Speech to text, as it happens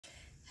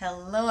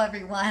Hello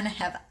everyone,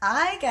 have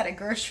I got a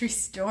grocery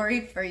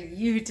story for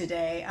you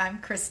today. I'm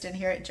Kristen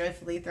here at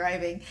Joyfully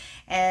Thriving,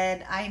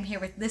 and I am here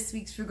with this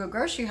week's Frugal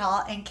Grocery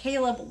Haul. And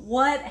Caleb,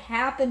 what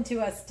happened to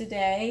us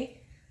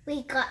today?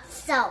 We got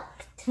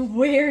soaked.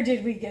 Where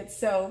did we get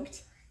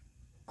soaked?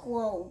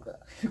 Kroger.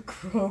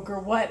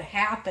 Kroger, what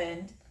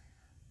happened?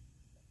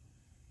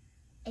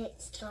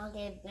 It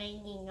started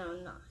raining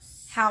on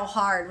us. How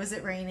hard? Was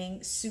it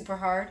raining? Super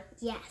hard?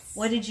 Yes.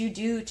 What did you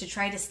do to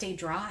try to stay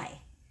dry?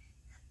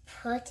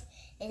 Put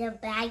in a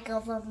bag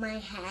over my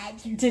head.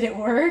 Did it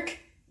work?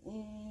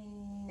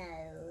 No.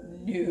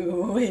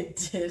 No,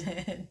 it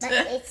didn't.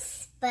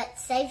 But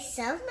saved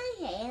some of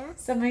my hair.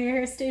 Some of your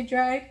hair stayed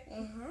dry?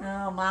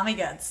 Uh-huh. Oh, Mommy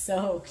got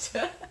soaked.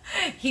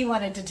 He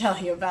wanted to tell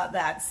you about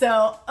that.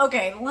 So,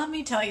 okay, let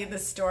me tell you the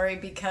story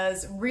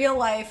because real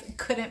life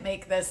couldn't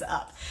make this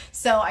up.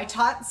 So I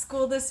taught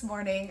school this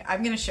morning.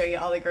 I'm going to show you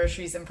all the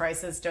groceries and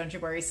prices. Don't you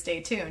worry,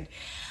 stay tuned.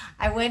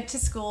 I went to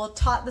school,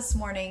 taught this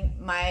morning.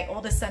 My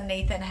oldest son,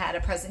 Nathan, had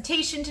a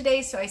presentation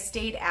today, so I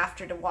stayed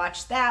after to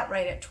watch that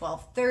right at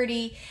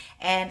 12:30.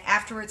 And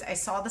afterwards, I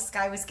saw the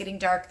sky was getting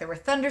dark. There were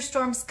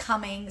thunderstorms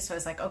coming, so I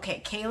was like,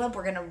 okay, Caleb,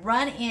 we're going to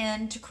run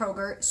into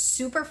Kroger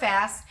super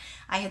fast.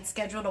 I had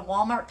scheduled a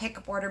Walmart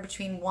pickup order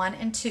between 1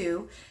 and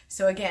 2.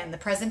 So again, the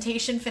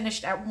presentation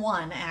finished at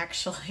 1,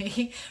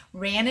 actually.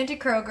 Ran into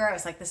Kroger. I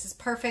was like, this is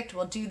perfect.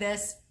 We'll do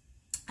this.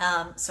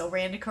 So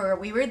ran to Kroger.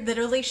 We were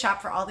literally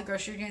shop for all the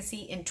groceries you're going to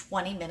see in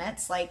 20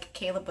 minutes. Like,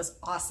 Caleb was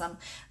awesome.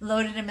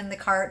 Loaded him in the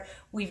cart.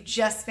 We've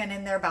just been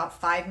in there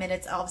about 5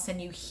 minutes. All of a sudden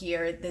you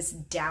hear this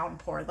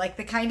downpour, like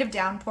the kind of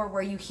downpour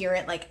where you hear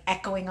it like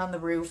echoing on the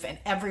roof and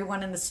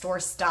everyone in the store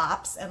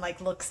stops and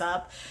like looks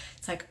up.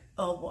 It's like,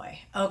 oh boy.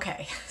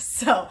 Okay.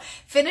 So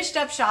finished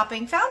up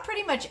shopping, found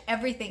pretty much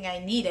everything I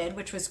needed,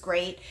 which was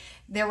great.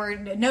 There were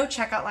no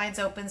checkout lines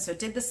open, so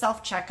did the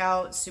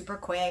self-checkout super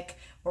quick.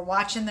 We're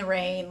watching the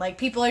rain. Like,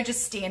 people are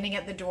just standing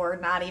at the door,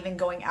 not even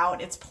going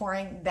out. It's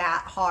pouring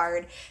that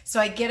hard. So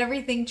I get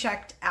everything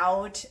checked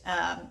out,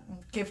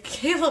 give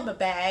Caleb a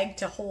bag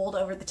to hold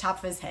over the top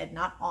of his head,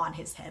 not on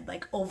his head,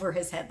 like over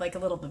his head, like a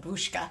little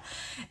babushka.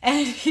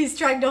 And he's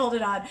trying to hold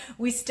it on.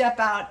 We step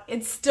out.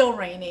 It's still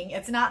raining.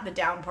 It's not the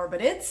downpour, but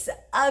it's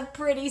a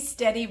pretty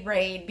steady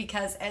rain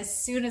because as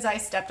soon as I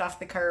stepped off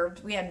the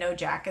curb, we had no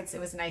jackets. It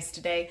was nice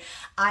today.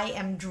 I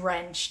am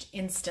drenched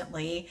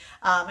instantly.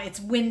 It's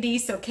windy,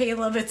 so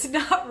Caleb, it's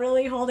not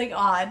really holding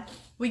on.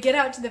 We get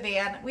out to the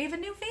van. We have a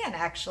new van,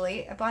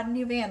 actually. I bought a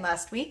new van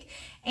last week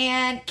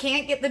and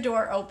can't get the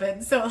door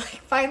open. So like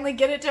finally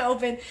get it to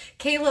open.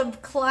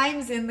 Caleb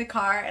climbs in the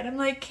car and I'm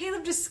like,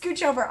 Caleb, just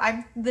scooch over.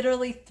 I'm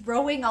literally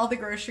throwing all the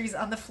groceries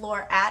on the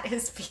floor at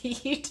his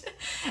feet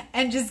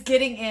and just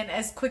getting in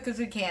as quick as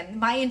we can.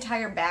 My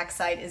entire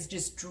backside is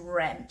just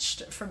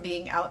drenched from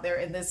being out there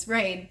in this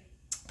rain.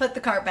 Put the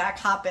cart back,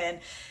 hop in.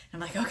 I'm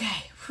like,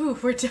 okay, whew,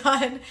 we're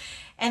done.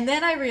 And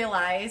then I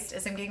realized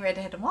as I'm getting ready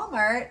to head to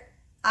Walmart,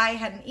 I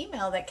had an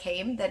email that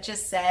came that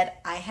just said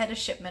I had a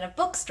shipment of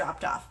books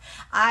dropped off.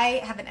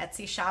 I have an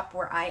Etsy shop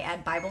where I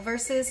add Bible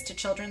verses to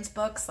children's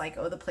books like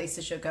Oh, the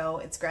Places You'll Go.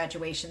 It's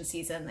graduation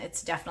season.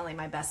 It's definitely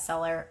my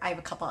bestseller. I have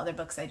a couple other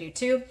books I do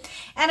too.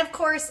 And of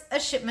course, a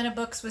shipment of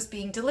books was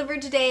being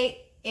delivered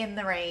today in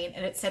the rain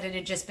and it said it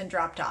had just been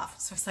dropped off.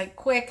 So it's like,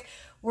 quick,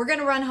 we're going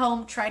to run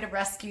home, try to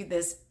rescue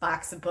this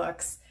box of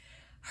books.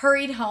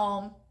 Hurried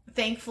home.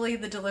 Thankfully,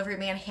 the delivery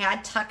man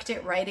had tucked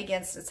it right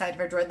against the side of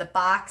our door. The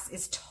box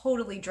is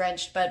totally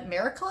drenched, but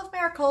miracle of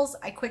miracles,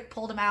 I quick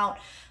pulled them out.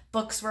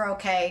 Books were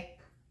okay.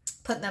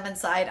 Put them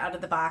inside out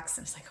of the box.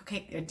 And it's like,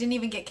 okay, I didn't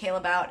even get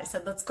Caleb out. I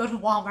said, let's go to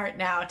Walmart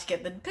now to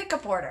get the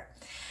pickup order.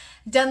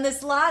 Done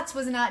this lots,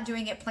 was not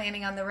doing it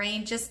planning on the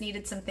rain, just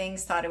needed some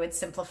things, thought it would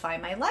simplify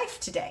my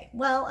life today.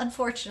 Well,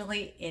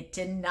 unfortunately, it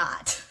did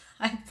not.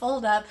 I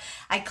pulled up,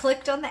 I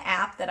clicked on the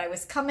app that I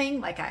was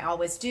coming, like I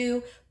always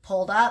do,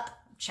 pulled up,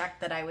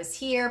 checked that I was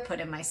here, put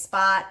in my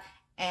spot,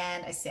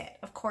 and I said,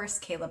 of course,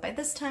 Caleb by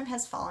this time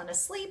has fallen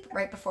asleep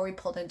right before we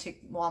pulled into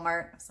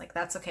Walmart. I was like,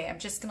 that's okay. I'm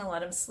just going to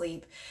let him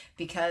sleep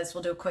because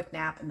we'll do a quick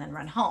nap and then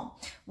run home.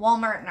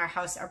 Walmart and our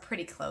house are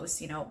pretty close.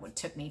 You know, it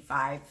took me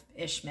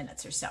 5-ish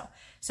minutes or so.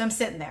 So I'm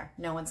sitting there.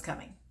 No one's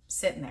coming.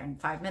 Sitting there in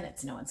 5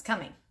 minutes. No one's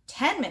coming.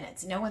 10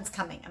 minutes. No one's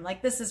coming. I'm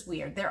like, this is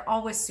weird. They're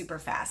always super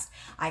fast.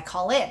 I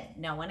call in.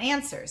 No one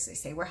answers. They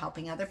say we're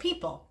helping other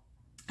people.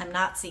 I'm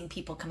not seeing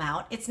people come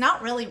out. It's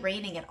not really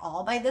raining at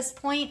all by this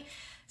point.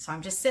 So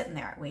I'm just sitting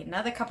there. Wait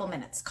another couple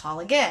minutes. Call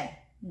again.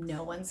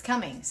 No one's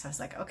coming. So I was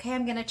like, okay,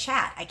 I'm going to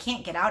chat. I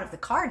can't get out of the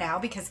car now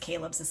because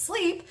Caleb's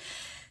asleep.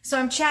 So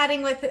I'm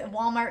chatting with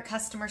Walmart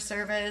customer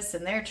service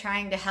and they're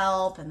trying to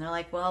help. And they're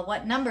like, well,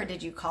 what number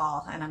did you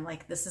call? And I'm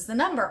like, this is the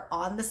number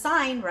on the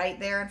sign right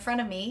there in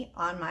front of me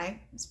on my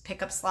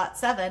pickup slot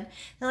 7.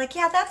 They're like,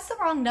 yeah, that's the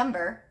wrong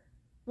number.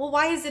 Well,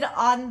 why is it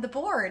on the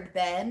board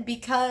then?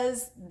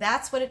 Because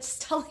that's what it's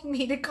telling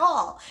me to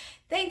call.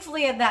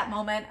 Thankfully, at that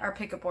moment, our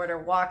pickup order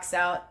walks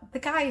out. The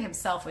guy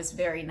himself was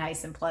very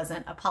nice and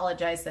pleasant.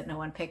 Apologized that no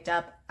one picked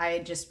up. I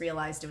had just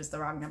realized it was the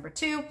wrong number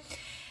too.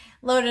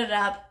 Loaded it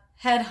up,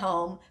 head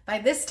home. By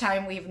this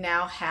time, we've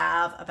now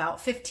have about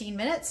 15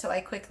 minutes. So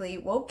I quickly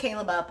woke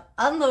Caleb up,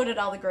 unloaded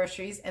all the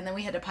groceries, and then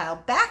we had to pile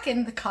back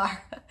in the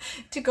car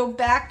to go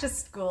back to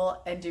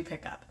school and do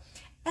pickup.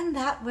 And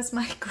that was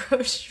my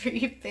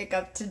grocery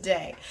pickup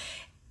today.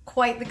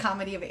 Quite the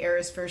comedy of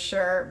errors for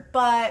sure,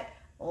 but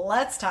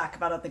let's talk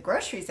about all the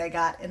groceries I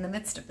got in the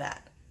midst of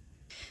that.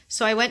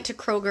 So I went to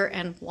Kroger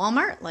and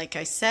Walmart, like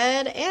I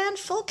said, and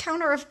full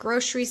counter of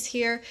groceries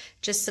here,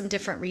 just some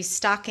different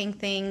restocking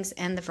things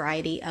and the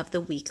variety of the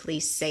weekly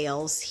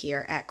sales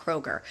here at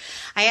Kroger.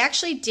 I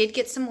actually did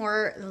get some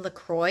more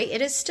LaCroix.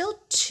 It is still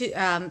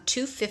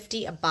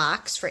 $2.50 a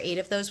box for 8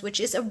 of those, which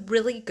is a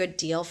really good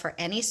deal for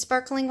any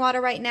sparkling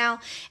water right now.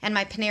 And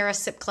my Panera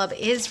Sip Club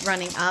is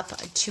running up,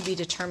 to be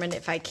determined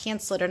if I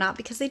cancel it or not,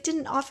 because they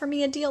didn't offer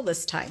me a deal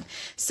this time.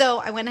 So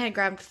I went ahead and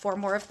grabbed 4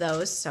 more of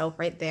those, so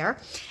right there.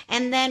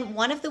 And then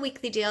one of the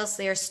weekly deals,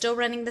 they are still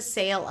running the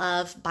sale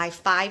of buy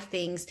 5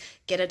 things,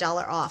 get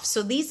 $1 off.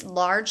 So these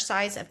large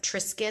size of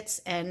Triscuits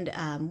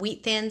and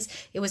Wheat Thins,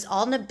 it was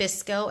all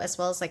Nabisco as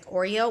well as like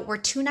Oreo, were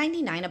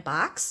 $2.99 a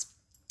box.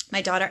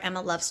 My daughter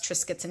Emma loves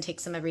Triscuits and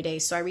takes them every day,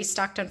 so I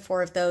restocked on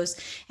 4 of those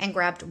and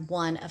grabbed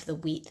 1 of the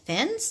Wheat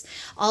Thins.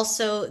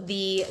 Also,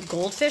 the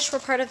Goldfish were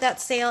part of that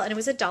sale, and it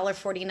was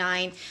 $1.49.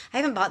 I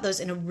haven't bought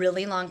those in a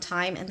really long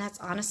time, and that's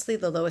honestly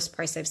the lowest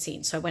price I've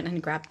seen, so I went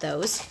and grabbed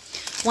those.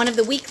 One of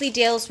the weekly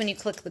deals, when you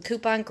click the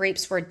coupon,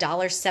 grapes were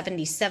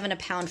 $1.77 a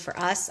pound for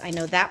us. I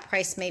know that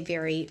price may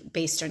vary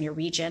based on your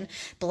region.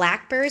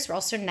 Blackberries were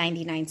also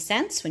 99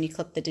 cents when you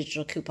click the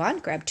digital coupon.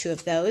 Grab 2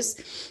 of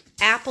those.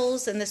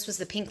 Apples, and this was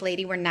the Pink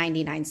Lady, were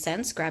 99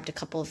 cents. Grabbed a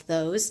couple of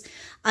those.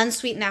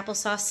 Unsweetened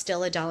applesauce,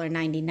 still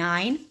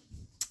 $1.99.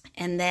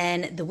 And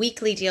then the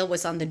weekly deal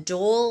was on the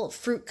Dole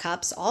fruit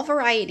cups, all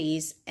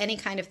varieties, any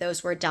kind of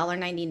those were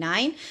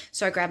 $1.99.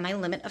 So I grabbed my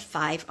limit of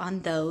 5 on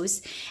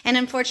those. And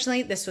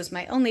unfortunately, this was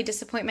my only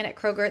disappointment at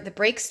Kroger. The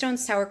Breakstone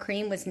sour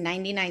cream was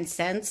 99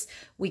 cents.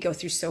 We go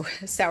through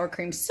sour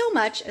cream so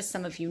much, as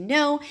some of you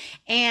know,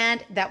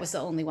 and that was the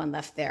only one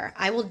left there.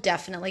 I will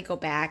definitely go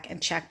back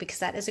and check because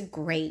that is a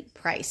great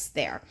price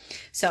there.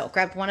 So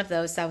grabbed 1 of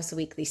those. That was the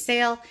weekly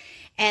sale.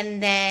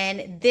 And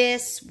then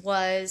this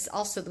was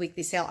also the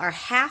weekly sale. Our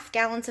half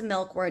gallons of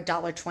milk were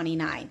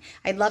 $1.29.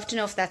 I'd love to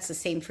know if that's the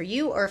same for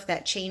you or if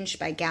that changed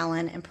by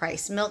gallon and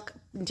price. Milk,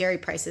 dairy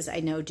prices, I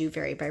know, do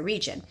vary by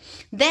region.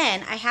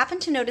 Then I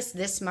happened to notice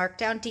this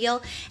markdown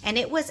deal, and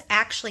it was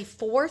actually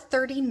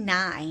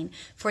 $4.39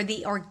 for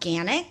the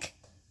organic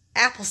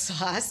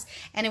applesauce,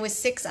 and it was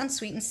 6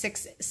 unsweetened,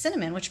 6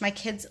 cinnamon, which my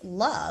kids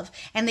love,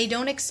 and they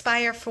don't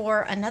expire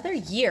for another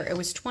year. It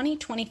was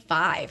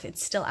 2025.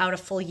 It's still out a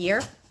full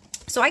year.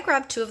 So I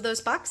grabbed 2 of those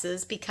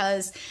boxes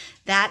because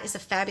that is a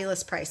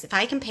fabulous price. If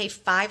I can pay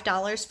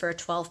 $5 for a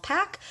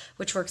 12-pack,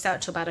 which works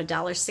out to about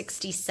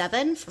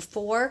 $1.67 for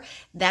 4,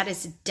 that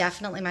is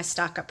definitely my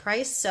stock-up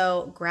price.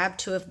 So grab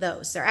 2 of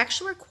those. There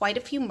actually were quite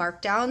a few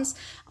markdowns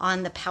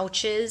on the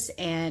pouches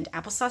and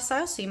applesauce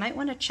style, so you might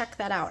want to check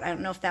that out. I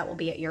don't know if that will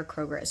be at your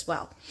Kroger as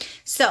well.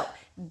 So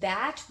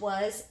that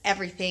was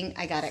everything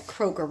I got at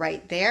Kroger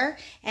right there,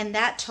 and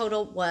that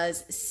total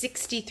was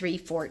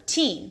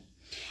 $63.14.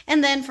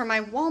 And then for my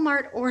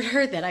Walmart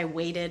order that I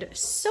waited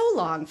so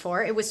long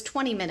for, it was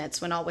 20 minutes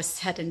when all was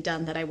said and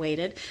done that I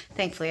waited.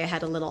 Thankfully, I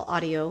had a little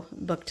audio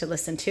book to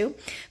listen to.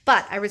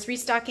 But I was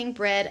restocking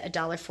bread,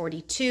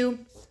 $1.42.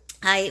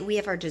 We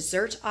have our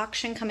dessert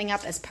auction coming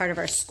up as part of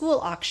our school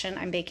auction.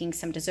 I'm baking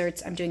some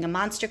desserts. I'm doing a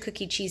monster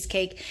cookie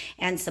cheesecake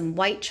and some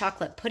white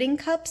chocolate pudding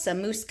cups,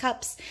 some mousse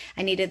cups.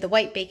 I needed the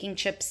white baking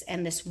chips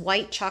and this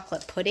white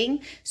chocolate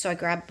pudding, so I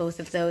grabbed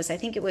both of those. I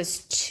think it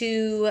was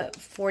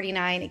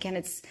 $2.49.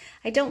 Again,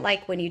 I don't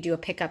like when you do a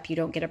pickup, you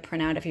don't get a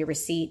printout of your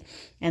receipt,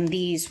 and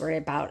these were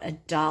about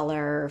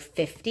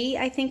 $1.50,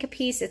 I think, a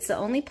piece. It's the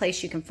only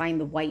place you can find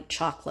the white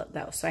chocolate,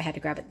 though, so I had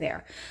to grab it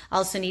there.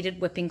 Also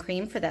needed whipping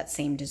cream for that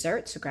same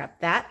dessert, so grab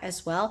that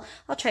as well.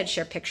 I'll try to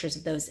share pictures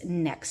of those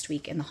next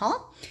week in the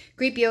haul.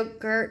 Greek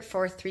yogurt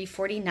for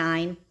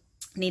 $3.49.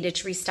 Needed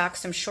to restock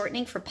some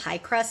shortening for pie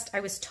crust.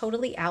 I was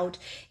totally out.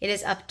 It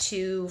is up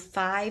to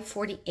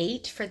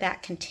 $5.48 for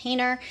that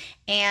container.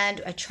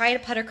 And I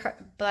tried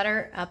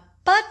a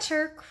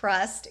butter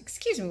crust,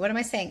 excuse me, what am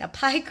I saying? A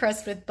pie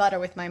crust with butter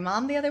with my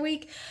mom the other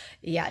week.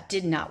 Yeah, it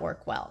did not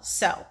work well.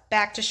 So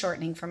back to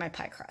shortening for my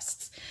pie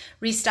crusts.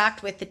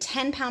 Restocked with the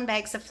 10-pound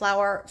bags of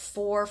flour,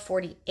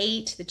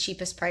 $4.48, the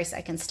cheapest price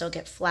I can still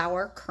get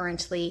flour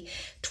currently.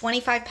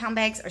 25-pound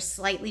bags are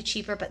slightly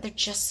cheaper, but they're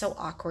just so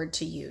awkward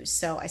to use,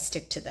 so I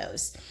stick to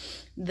those.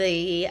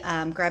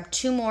 Grabbed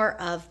 2 more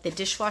of the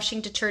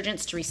dishwashing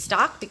detergents to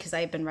restock because I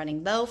have been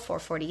running low,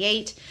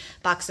 $4.48.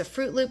 Box of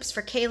Fruit Loops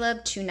for Caleb,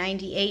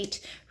 $2.98.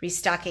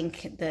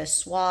 Restocking the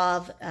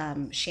Suave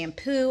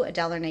shampoo,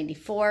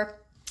 $1.94.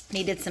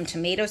 Needed some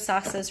tomato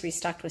sauces,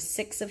 restocked with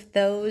 6 of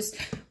those,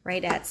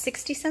 right at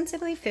 60 cents, I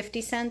believe,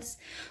 50 cents.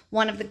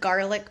 1 of the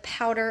garlic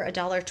powder,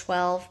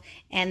 $1.12.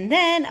 And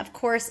then, of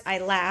course, I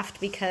laughed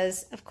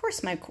because, of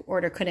course, my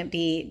order couldn't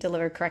be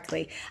delivered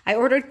correctly. I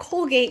ordered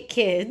Colgate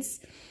Kids,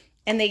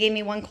 and they gave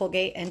me 1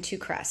 Colgate and 2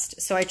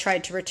 Crest. So I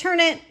tried to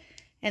return it,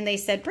 And they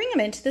said, bring them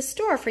into the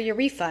store for your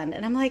refund.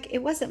 And I'm like,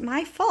 it wasn't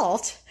my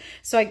fault.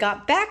 So I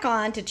got back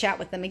on to chat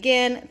with them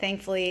again.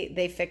 Thankfully,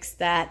 they fixed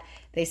that.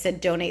 They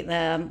said donate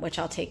them, which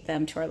I'll take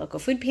them to our local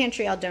food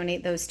pantry. I'll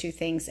donate those 2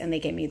 things, and they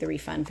gave me the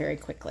refund very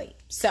quickly.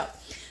 So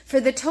for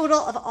the total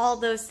of all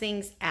those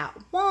things at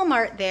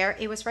Walmart there,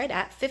 it was right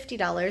at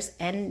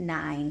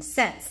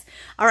 $50.09.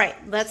 All right,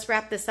 let's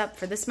wrap this up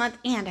for this month,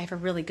 and I have a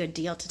really good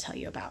deal to tell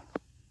you about.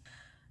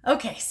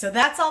 Okay, so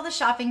that's all the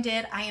shopping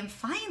did. I am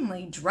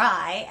finally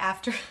dry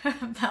after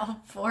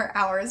about 4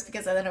 hours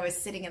because then I was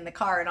sitting in the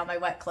car in all my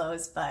wet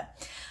clothes,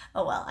 but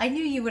oh well. I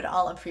knew you would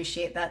all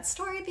appreciate that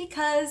story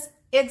because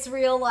it's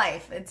real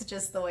life. It's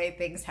just the way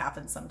things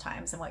happen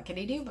sometimes. And what can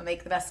you do but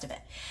make the best of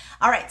it?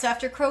 All right, so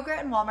after Kroger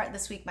and Walmart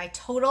this week, my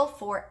total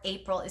for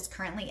April is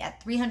currently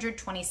at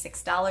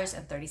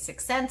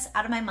 $326.36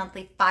 out of my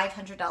monthly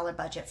 $500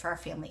 budget for our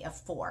family of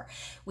 4.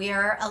 We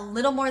are a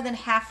little more than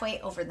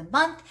halfway over the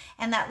month,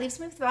 and that leaves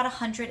me with about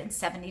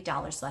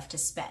 $170 left to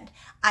spend.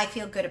 I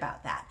feel good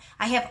about that.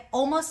 I have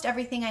almost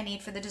everything I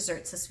need for the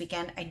desserts this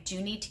weekend. I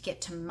do need to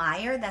get to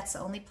Meijer. That's the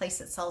only place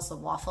that sells the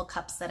waffle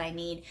cups that I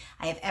need.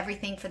 I have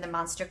everything for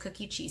the Monster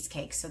Cookie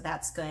Cheesecake, so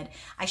that's good.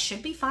 I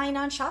should be fine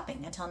on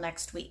shopping until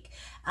next week.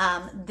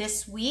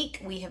 This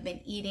week we have been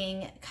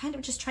eating, kind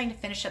of just trying to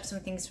finish up some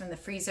things from the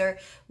freezer.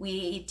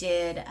 We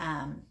did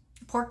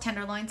pork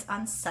tenderloins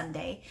on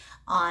Sunday.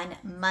 On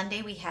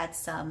Monday we had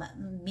some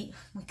meat,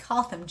 we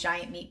call them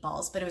giant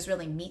meatballs, but it was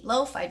really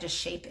meatloaf. I just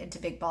shape into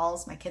big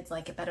balls. My kids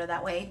like it better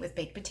that way with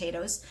baked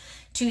potatoes.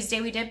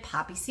 Tuesday we did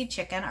poppy seed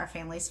chicken, our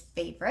family's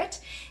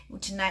favorite.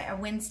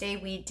 Wednesday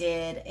we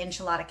did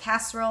enchilada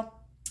casserole.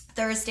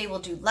 Thursday, we'll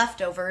do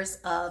leftovers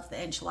of the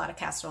enchilada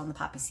casserole and the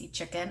poppy seed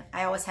chicken.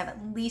 I always have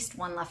at least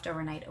one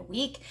leftover night a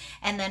week.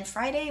 And then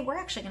Friday, we're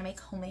actually going to make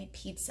homemade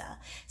pizza.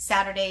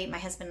 Saturday, my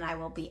husband and I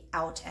will be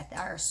out at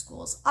our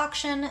school's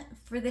auction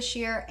for this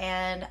year,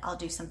 and I'll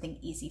do something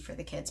easy for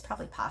the kids,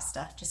 probably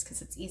pasta, just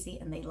because it's easy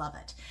and they love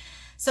it.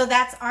 So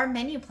that's our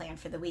menu plan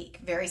for the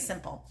week. Very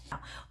simple.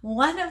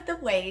 One of the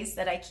ways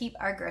that I keep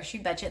our grocery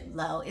budget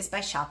low is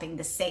by shopping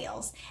the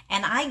sales.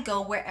 And I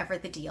go wherever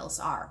the deals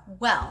are.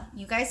 Well,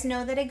 you guys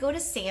know that I go to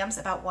Sam's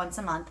about once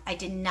a month. I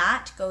did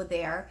not go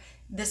there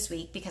this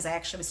week because I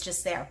actually was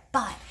just there,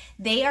 but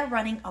they are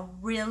running a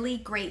really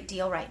great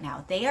deal right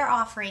now. They are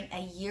offering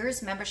a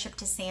year's membership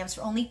to Sam's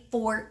for only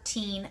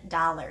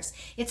 $14.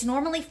 It's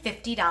normally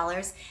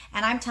 $50,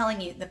 and I'm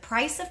telling you, the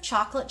price of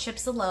chocolate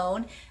chips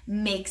alone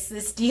makes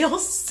this deal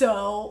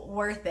so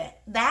worth it.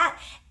 That,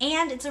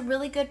 and it's a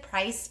really good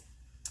price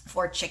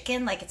for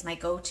chicken. Like, it's my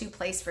go-to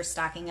place for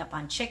stocking up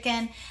on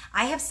chicken.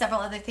 I have several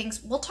other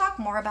things. We'll talk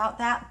more about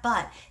that,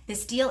 but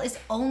this deal is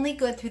only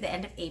good through the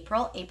end of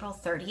April, April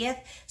 30th.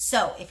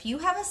 So if you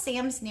have a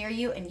Sam's near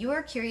you and you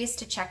are curious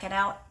to check it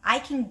out, I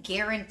can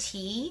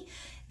guarantee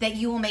that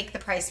you will make the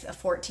price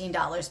of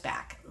 $14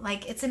 back.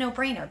 Like, it's a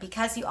no-brainer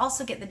because you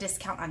also get the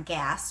discount on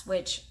gas,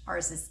 which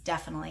ours is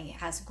definitely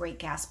has great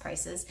gas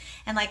prices.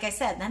 And like I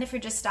said, then if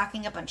you're just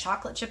stocking up on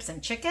chocolate chips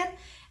and chicken,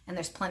 and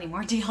there's plenty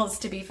more deals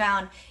to be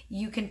found,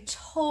 you can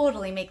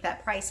totally make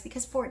that price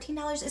because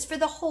 $14 is for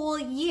the whole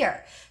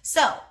year.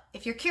 So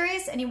if you're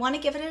curious and you want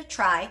to give it a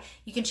try,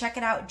 you can check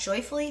it out,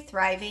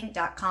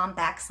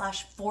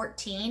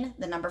 joyfullythriving.com/14,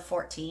 the number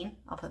 14.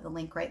 I'll put the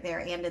link right there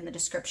and in the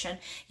description.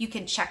 You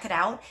can check it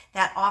out.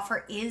 That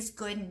offer is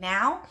good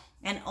now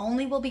and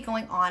only will be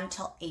going on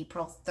until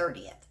April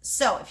 30th.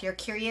 So if you're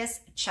curious,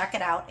 check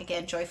it out.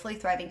 Again,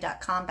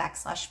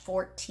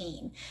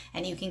 joyfullythriving.com/14,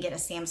 and you can get a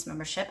Sam's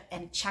membership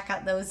and check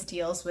out those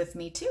deals with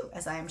me too,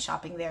 as I am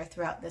shopping there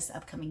throughout this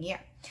upcoming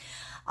year.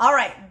 All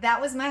right,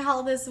 that was my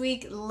haul this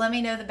week. Let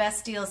me know the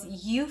best deals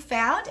you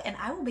found, and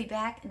I will be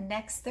back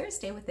next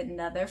Thursday with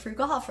another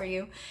frugal haul for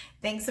you.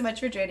 Thanks so much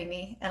for joining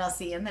me, and I'll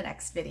see you in the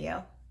next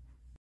video.